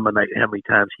got to eliminate how many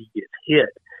times he gets hit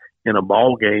in a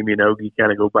ball game. You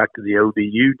kind of go back to the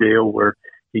ODU deal where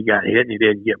he got hit and he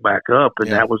didn't get back up,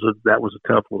 and that was a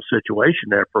tough little situation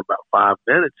there for about 5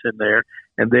 minutes in there.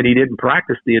 And then he didn't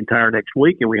practice the entire next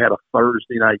week, and we had a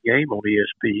Thursday night game on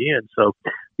ESPN. So,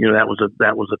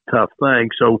 that was a tough thing.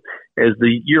 So as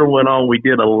the year went on, we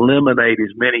did eliminate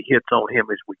as many hits on him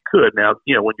as we could. Now,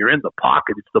 when you're in the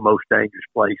pocket, it's the most dangerous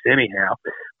place anyhow.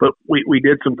 But we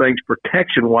did some things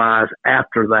protection-wise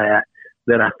after that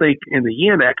I think in the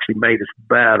end actually made us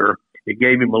better. It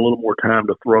gave him a little more time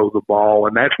to throw the ball,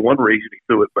 and that's one reason he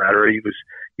threw it better. He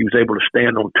was able to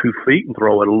stand on 2 feet and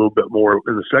throw it a little bit more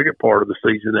in the second part of the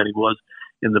season than he was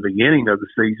in the beginning of the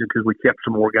season, because we kept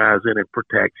some more guys in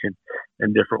protection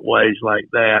and different ways like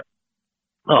that.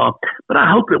 But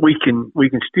I hope that we can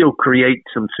still create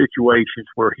some situations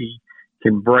where he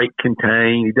can break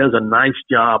contain. He does a nice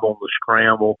job on the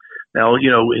scramble. Now,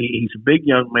 he's a big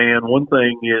young man. One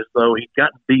thing is, though, he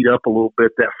got beat up a little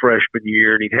bit that freshman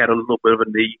year, and he had a little bit of a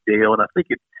knee deal, and I think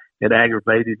it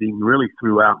aggravated him really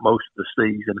throughout most of the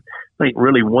season. I think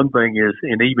really one thing is,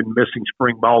 and even missing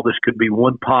spring ball, this could be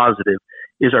one positive,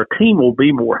 is our team will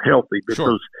be more healthy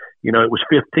because, it was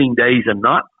 15 days of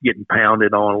not getting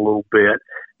pounded on a little bit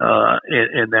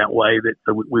in that way,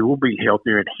 that we will be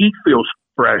healthier, and he feels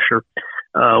fresher.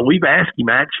 We've asked him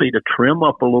actually to trim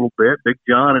up a little bit. Big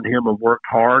John and him have worked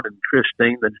hard, and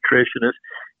Christine, the nutritionist,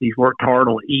 he's worked hard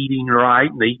on eating right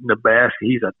and eating the best.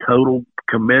 He's a total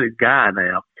committed guy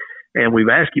now. And we've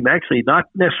asked him actually not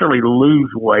necessarily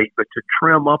lose weight, but to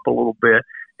trim up a little bit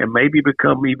and maybe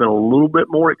become even a little bit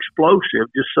more explosive,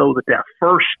 just so that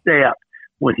first step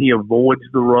when he avoids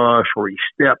the rush or he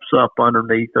steps up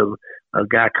underneath a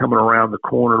guy coming around the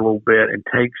corner a little bit and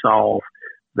takes off,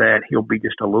 that he'll be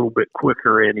just a little bit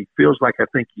quicker, and he feels like I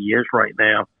think he is right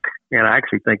now. And I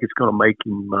actually think it's going to make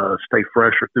him stay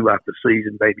fresher throughout the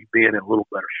season, maybe being in a little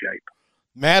better shape.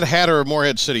 Mad Hatter of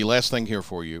Morehead City, last thing here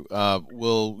for you.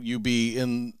 Will you be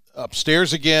in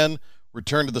upstairs again,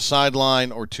 return to the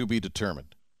sideline, or to be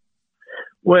determined?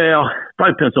 Well,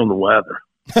 probably depends on the weather.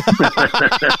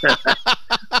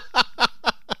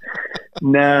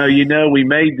 No, we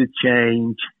made the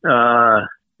change,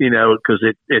 because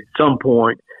at some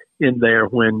point in there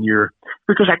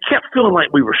because I kept feeling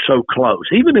like we were so close.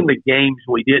 Even in the games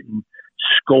we didn't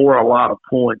score a lot of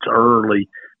points early,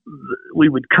 we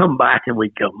would come back and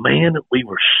we'd go, man, we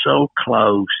were so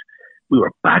close. We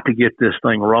were about to get this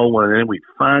thing rolling, and then we'd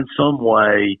find some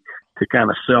way to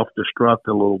kind of self-destruct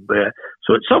a little bit.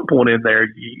 So at some point in there,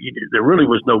 there really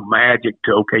was no magic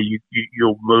to, okay,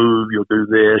 you'll move, you'll do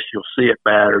this, you'll see it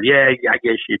better. Yeah, I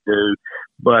guess you do.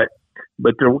 But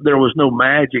there was no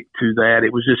magic to that.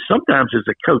 It was just sometimes as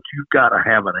a coach, you've got to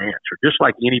have an answer. Just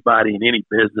like anybody in any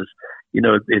business,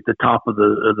 at the top of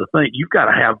the thing, you've got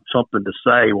to have something to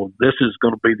say. Well, this is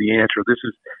going to be the answer. This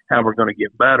is how we're going to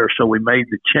get better. So we made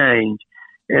the change.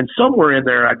 And somewhere in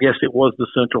there, I guess it was the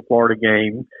Central Florida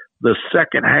game. The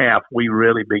second half, we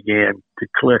really began to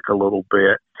click a little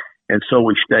bit. And so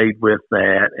we stayed with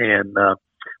that. And,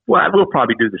 we'll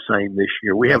probably do the same this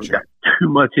year. We haven't got too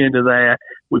much into that.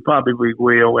 We probably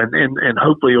will. And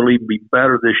hopefully it'll even be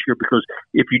better this year, because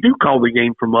if you do call the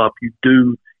game from up, you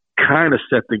do kind of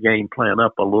set the game plan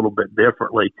up a little bit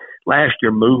differently. Last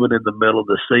year, moving in the middle of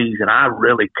the season, I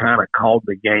really kind of called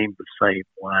the game the same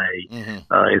way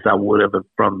as I would have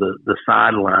from the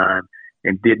sideline,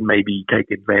 and didn't maybe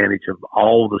take advantage of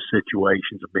all the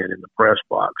situations of being in the press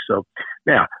box. So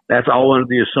now that's all under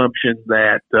the assumption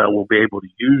that we'll be able to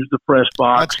use the press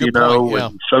box, and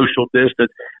social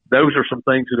distance. Those are some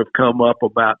things that have come up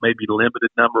about maybe limited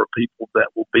number of people that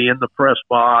will be in the press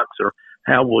box, or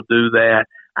how we'll do that.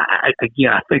 I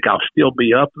think I'll still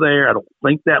be up there. I don't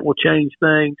think that will change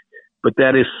things, but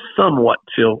that is somewhat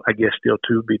still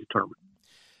to be determined.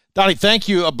 Donnie, thank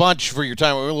you a bunch for your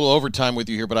time. We're a little overtime with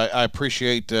you here, but I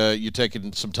appreciate you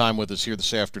taking some time with us here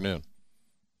this afternoon.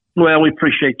 Well, we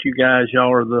appreciate you guys.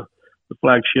 Y'all are the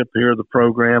flagship here of the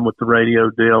program with the radio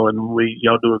deal, and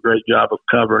y'all do a great job of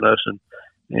covering us,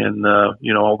 and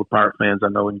all the Pirate fans I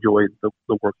know enjoy the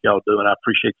work y'all do, and I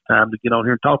appreciate the time to get on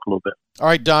here and talk a little bit. All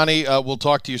right, Donnie, we'll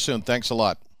talk to you soon. Thanks a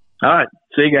lot. All right.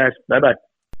 See you guys. Bye-bye.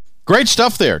 Great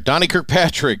stuff there. Donnie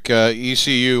Kirkpatrick,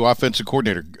 ECU offensive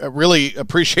coordinator. I really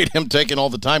appreciate him taking all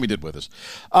the time he did with us.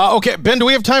 Okay, Ben, do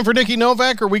we have time for Nikki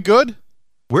Novak? Are we good?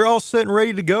 We're all set and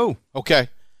ready to go. Okay.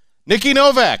 Nikki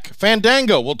Novak,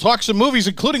 Fandango. We'll talk some movies,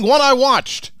 including one I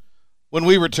watched, when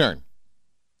we return.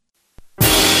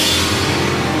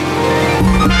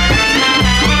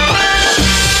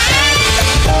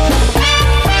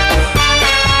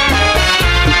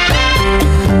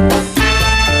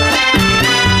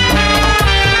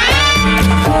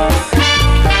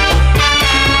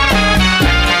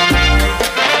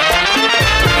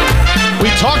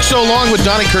 Talked so long with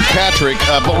Donnie Kirkpatrick,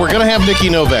 but we're going to have Nikki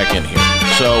Novak in here.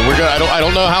 So we're going. I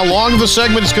don't know how long the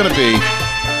segment is going to be,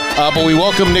 but we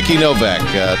welcome Nikki Novak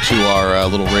to our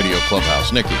little radio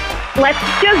clubhouse. Nikki, let's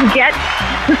just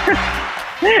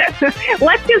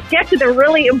get to the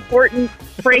really important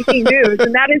breaking news,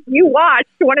 and that is you watched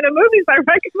one of the movies I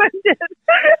recommended.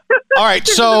 All right,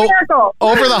 so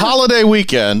over the holiday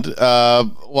weekend,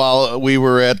 while we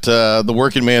were at the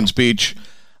Working Man's Beach,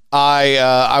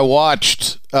 I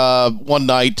watched one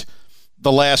night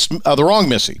the wrong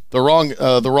Missy. The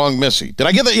wrong Missy. Did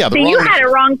I get that? Yeah. You had it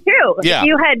wrong too. Yeah.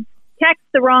 You had text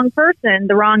the wrong person,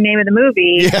 the wrong name of the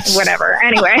movie. Yes. Whatever.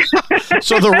 Anyway.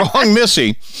 So the wrong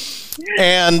Missy,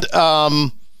 and I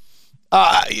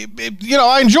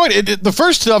enjoyed it. The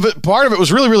first part of it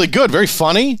was really, really good. Very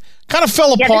funny. Kind of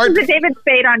fell apart. This is a David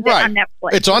Spade on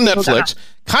Netflix. It's on Netflix.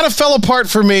 Kind of fell apart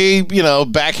for me.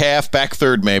 Back half, back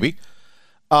third, maybe.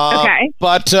 Okay.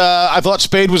 But I thought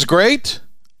Spade was great.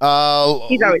 He's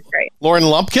always great. Lauren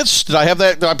Lumpkins, did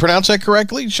I pronounce that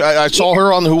correctly? I saw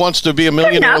her on Who Wants to Be a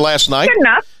Millionaire last night. Good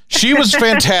enough. She was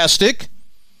fantastic.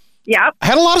 Yep.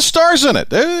 Had a lot of stars in it.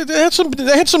 They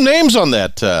had some names on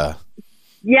that.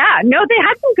 Yeah, no, they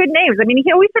had some good names. I mean,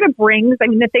 he always sort of brings,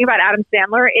 the thing about Adam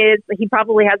Sandler is he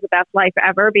probably has the best life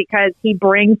ever because he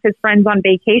brings his friends on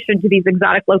vacation to these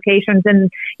exotic locations.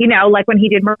 And, like when he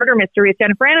did Murder Mystery with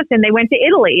Jennifer Aniston, they went to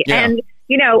Italy. Yeah. And,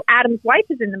 Adam's wife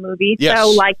is in the movie. Yes.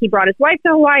 So, he brought his wife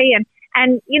to Hawaii.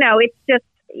 And it's just,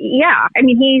 yeah,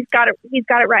 he's got it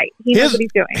right. He knows what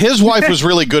he's doing. His wife was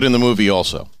really good in the movie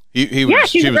also.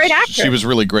 She's a great actress. She was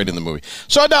really great in the movie.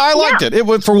 So I liked it. It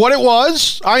was, for what it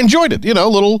was, I enjoyed it.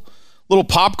 Little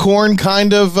popcorn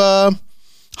kind of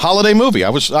holiday movie.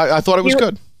 I thought it was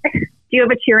good. Do you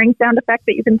have a cheering sound effect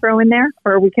that you can throw in there,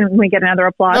 or can we get another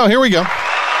applause? Oh, here we go.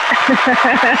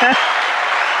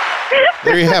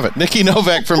 There you have it. Nikki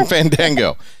Novak from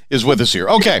Fandango is with us here.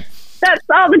 Okay. That's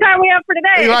all the time we have for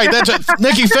today. Right, that's it.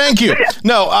 Nikki, thank you.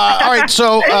 No, all right,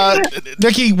 so,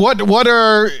 Nikki, what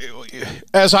are,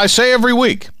 as I say every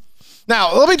week,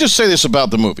 now, let me just say this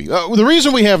about the movie. The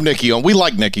reason we have Nikki on, we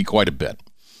like Nikki quite a bit.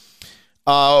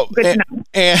 And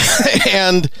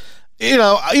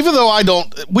even though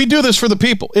we do this for the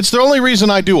people. It's the only reason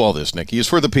I do all this, Nikki, is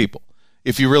for the people,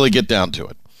 if you really get down to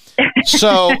it.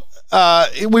 So...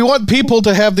 we want people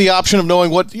to have the option of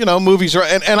knowing what movies are,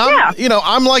 and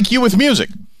I'm like you with music.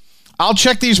 I'll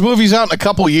check these movies out in a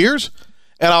couple years,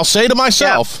 and I'll say to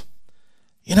myself,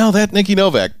 that Nikki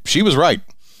Novak, she was right.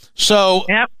 So,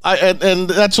 and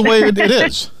that's the way it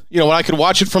is. When I could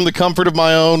watch it from the comfort of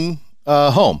my own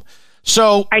home.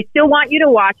 So I still want you to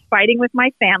watch Fighting with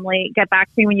My Family. Get back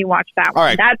to me when you watch that one. All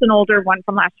right. That's an older one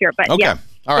from last year, but okay. Yeah.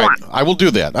 All right. I will do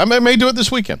that. I may do it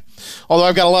this weekend. Although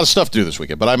I've got a lot of stuff to do this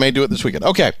weekend, but I may do it this weekend.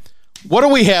 Okay. What do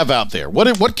we have out there?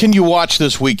 What can you watch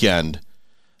this weekend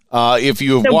if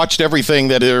you have watched everything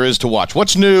that there is to watch?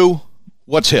 What's new?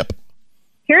 What's hip?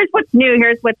 Here's what's new.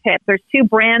 Here's what's hip. There's 2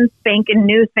 brand spanking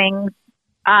new things.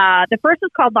 The first is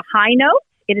called The High Note.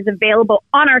 It is available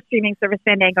on our streaming service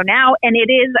Fandango now, and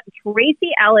it is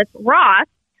Tracy Ellis Ross,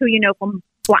 who you know from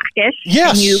Blackish.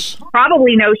 Yes. And you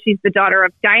probably know she's the daughter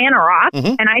of Diana Ross,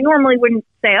 and I normally wouldn't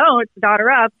say, it's the daughter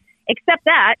of, except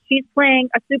that she's playing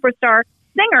a superstar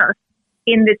singer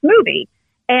in this movie.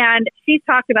 And she's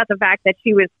talked about the fact that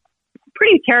she was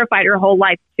pretty terrified her whole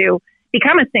life to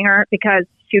become a singer because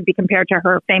she would be compared to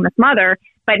her famous mother.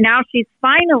 But now she's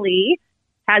finally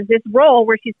has this role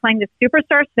where she's playing this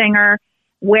superstar singer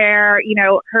where,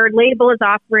 her label is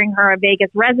offering her a Vegas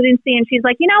residency. And she's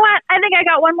like, you know what? I think I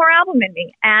got one more album in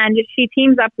me. And she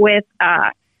teams up with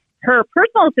her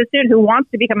personal assistant who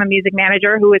wants to become a music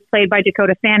manager, who is played by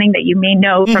Dakota Fanning, that you may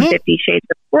know from 50 Shades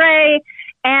of Grey.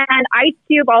 And Ice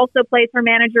Cube also plays her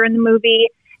manager in the movie.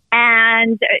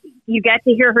 And you get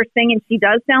to hear her sing, and she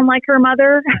does sound like her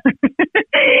mother.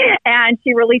 And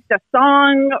she released a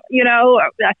song,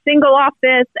 a single off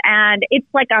this. And it's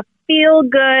like a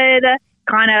feel-good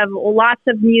kind of lots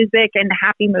of music and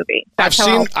happy movie. I've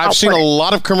seen a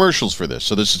lot of commercials for this,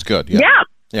 so this is good. Yeah.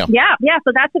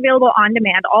 So that's available on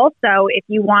demand. Also, if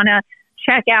you want to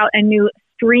check out a new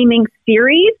streaming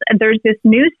series, there's this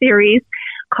new series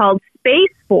called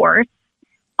Space Force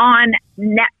on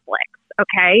Netflix.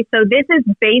 Okay, so this is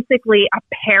basically a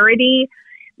parody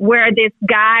where this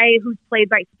guy who's played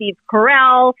by Steve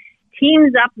Carell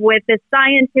teams up with this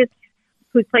scientist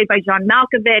who's played by John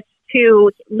Malkovich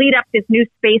to lead up this new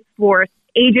Space Force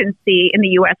agency in the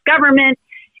U.S. government.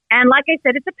 And like I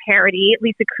said, it's a parody.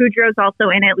 Lisa Kudrow's also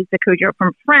in it. Lisa Kudrow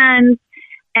from Friends,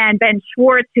 and Ben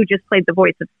Schwartz, who just played the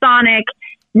voice of Sonic.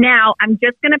 Now, I'm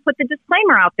just going to put the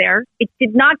disclaimer out there. It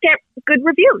did not get good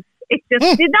reviews. It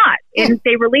just did not. And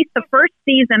they released the first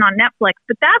season on Netflix,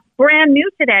 but that's brand new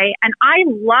today. And I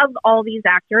love all these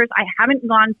actors. I haven't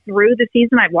gone through the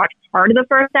season. I've watched part of the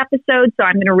first episode, so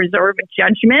I'm going to reserve a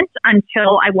judgment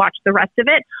until I watch the rest of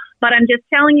it. But I'm just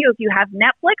telling you, if you have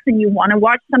Netflix and you want to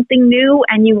watch something new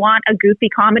and you want a goofy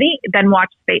comedy, then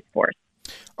watch Space Force.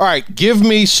 All right, give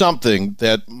me something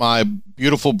that my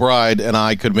beautiful bride and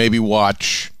I could maybe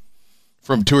watch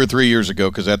from 2 or 3 years ago,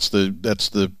 because that's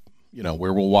the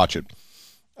where we'll watch it.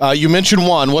 You mentioned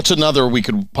one. What's another we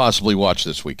could possibly watch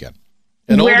this weekend?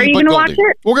 Where are you going to watch it?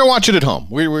 We're going to watch it at home.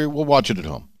 We'll watch it at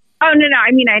home. Oh, no.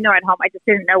 I mean, I know at home. I just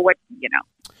didn't know what,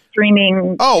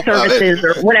 streaming services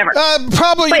or whatever.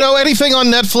 Probably, anything on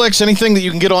Netflix, anything that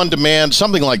you can get on demand,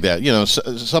 something like that.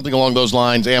 Something along those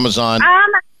lines, Amazon.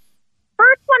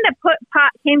 First one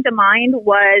that came to mind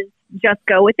was Just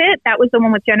Go With It. That was the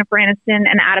one with Jennifer Aniston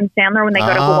and Adam Sandler when they go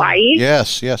to Hawaii.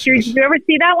 Yes. Did you ever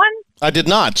see that one? I did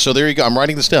not. So there you go. I'm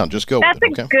writing this down. Just go with it.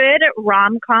 That's a good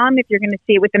rom-com if you're going to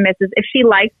see it with the missus. If she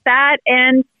likes that.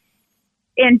 And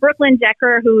Brooklyn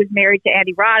Decker, who was married to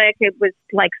Andy Roddick, it was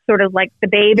sort of like the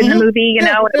babe in the movie, It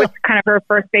was kind of her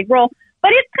first big role.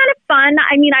 But it's kind of fun.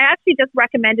 I mean, I actually just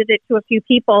recommended it to a few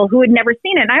people who had never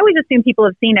seen it. And I always assume people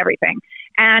have seen everything.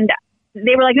 And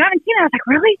they were like, "No, I haven't seen it." I was like,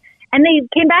 "Really?" And they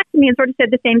came back to me and sort of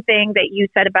said the same thing that you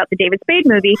said about the David Spade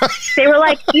movie. They were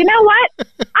like, "You know what?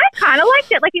 I kind of liked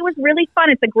it. It was really fun.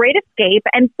 It's a great escape."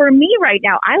 And for me right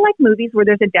now, I like movies where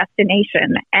there's a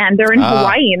destination, and they're in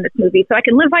Hawaii in this movie, so I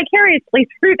can live vicariously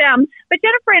through them. But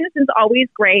Jennifer Aniston's always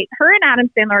great. Her and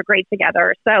Adam Sandler are great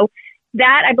together. So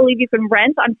that, I believe, you can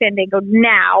rent on Fandango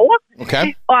now.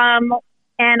 Okay.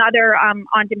 And other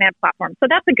on-demand platforms. So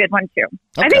that's a good one, too.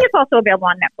 Okay. I think it's also available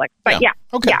on Netflix. But yeah.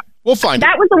 Okay. Yeah. We'll find it.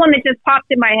 That was the one that just popped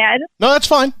in my head. No, that's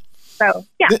fine. So,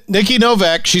 yeah. Nikki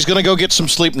Novak, she's going to go get some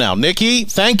sleep now. Nikki,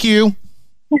 thank you.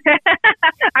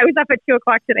 I was up at 2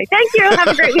 o'clock today. Thank you. Have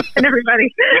a great weekend,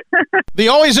 everybody. The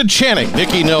always enchanting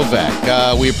Nikki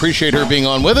Novak. We appreciate her being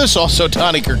on with us. Also,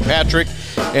 Donnie Kirkpatrick.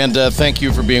 And thank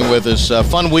you for being with us.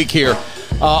 Fun week here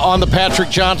on the Patrick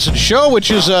Johnson Show,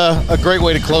 which is a great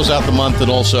way to close out the month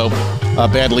and also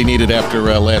badly needed after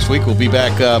last week. We'll be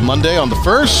back Monday on the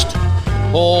 1st.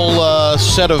 Whole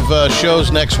set of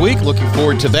shows next week. Looking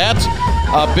forward to that.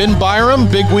 Ben Byram,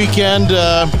 big weekend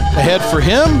ahead for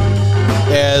him,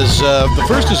 as the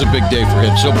 1st is a big day for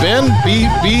him. So, Ben, be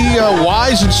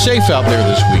wise and safe out there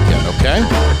this weekend, okay?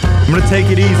 I'm going to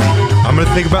take it easy. I'm going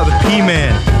to think about the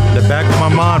P-Man in the back of my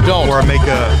mind before I make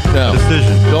a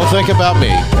decision. Don't think about me.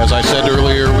 As I said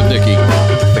earlier with Nikki,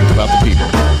 think about the people.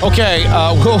 Okay,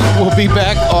 we'll be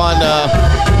back on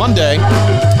Monday.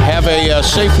 Have a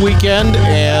safe weekend,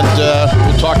 and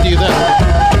we'll talk to you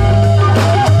then.